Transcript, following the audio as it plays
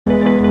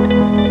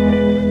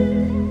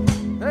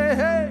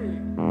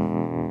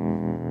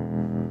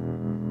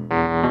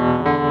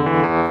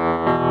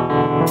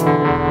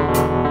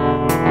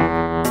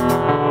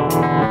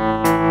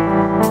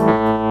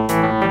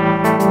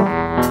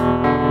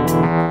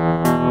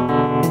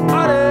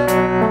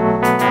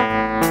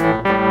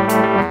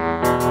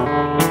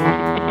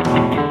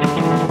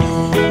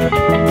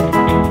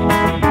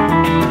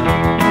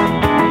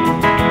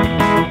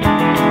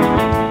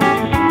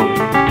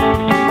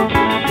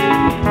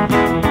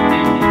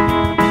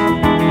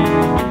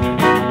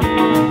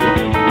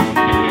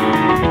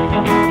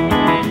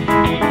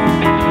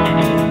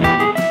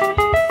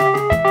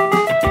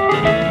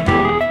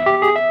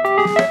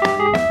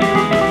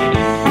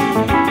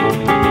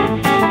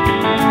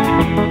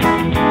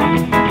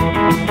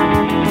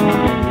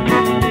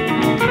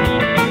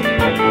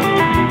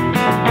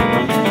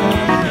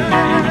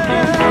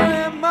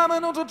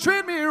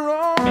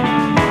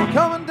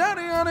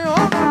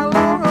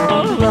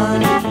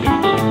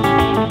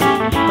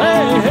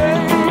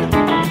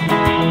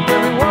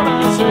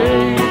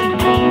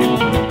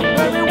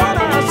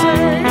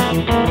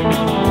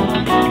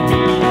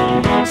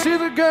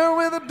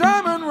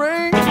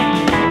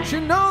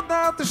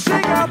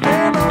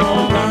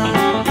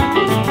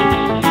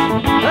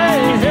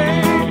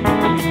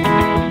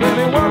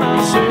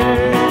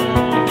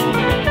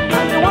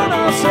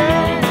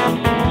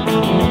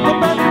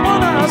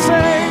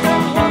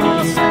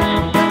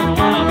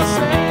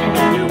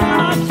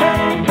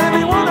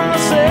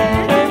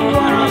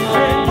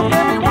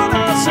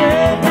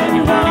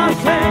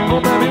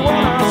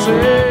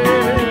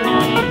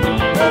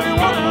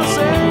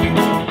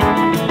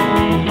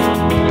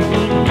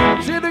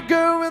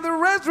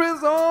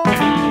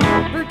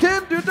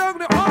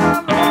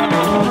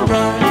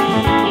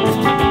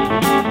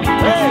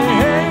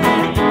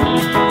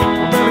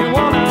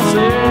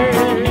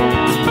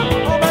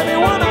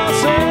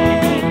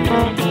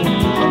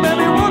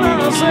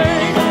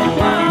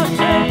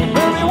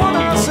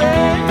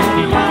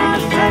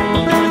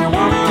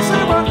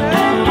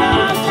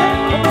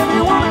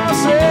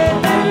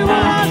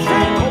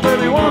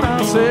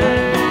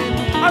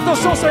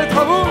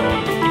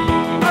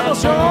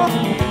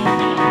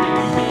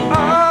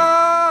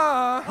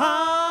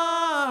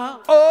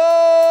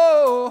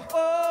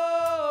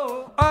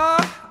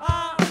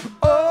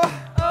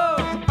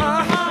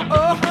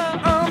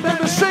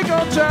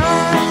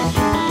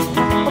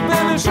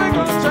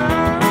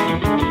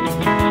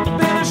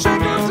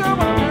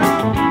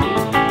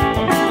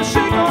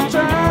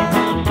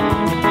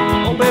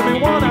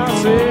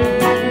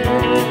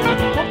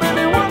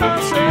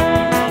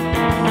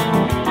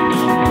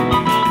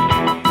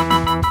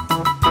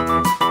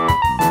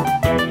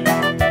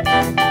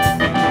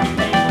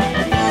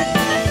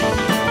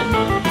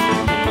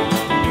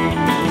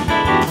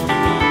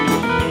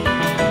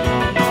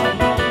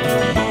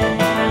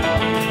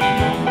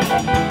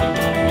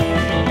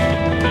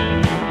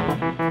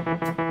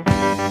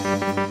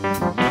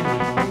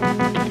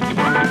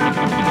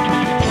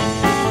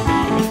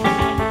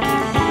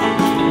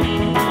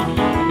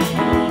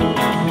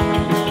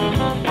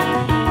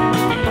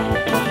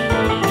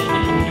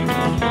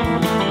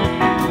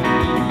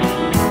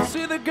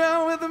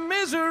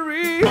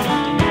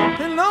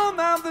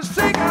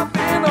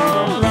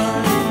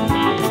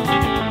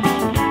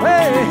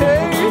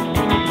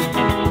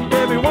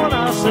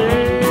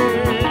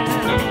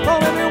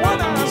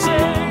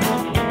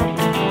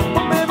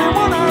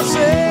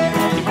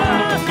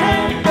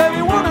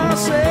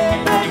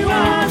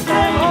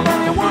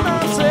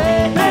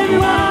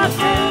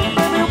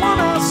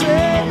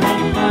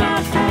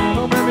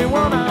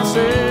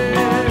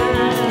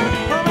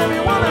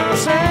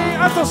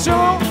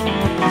attention.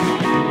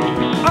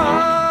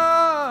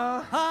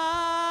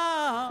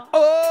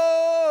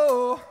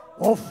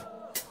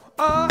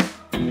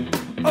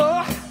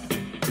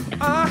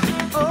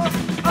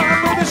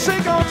 Baby,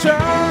 shake on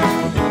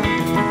time.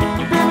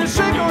 Baby,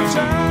 shake on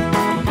time.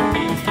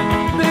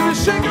 Baby,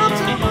 shake on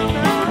time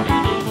now.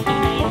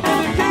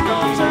 Baby, kick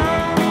on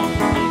time.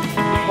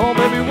 Oh,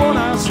 baby, what I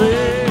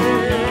say.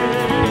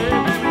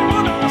 Baby,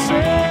 what I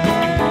say.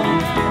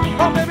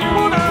 Oh, baby,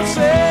 what I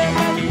say.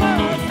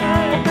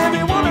 Oh,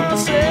 baby, what I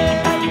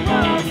say.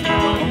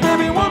 Oh,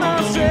 baby, what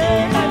I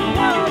say.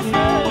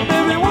 Oh,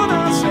 baby, what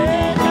I say.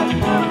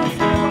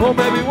 Oh,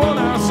 baby, what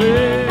I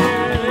say.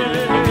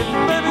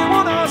 Baby,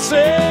 what I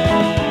say.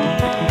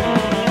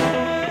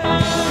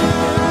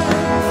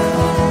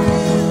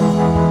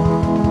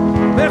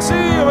 Merci,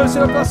 on va laisser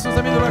la place aux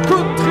amis de la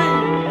country.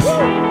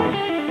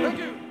 Thank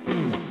you.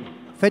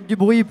 Faites du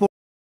bruit pour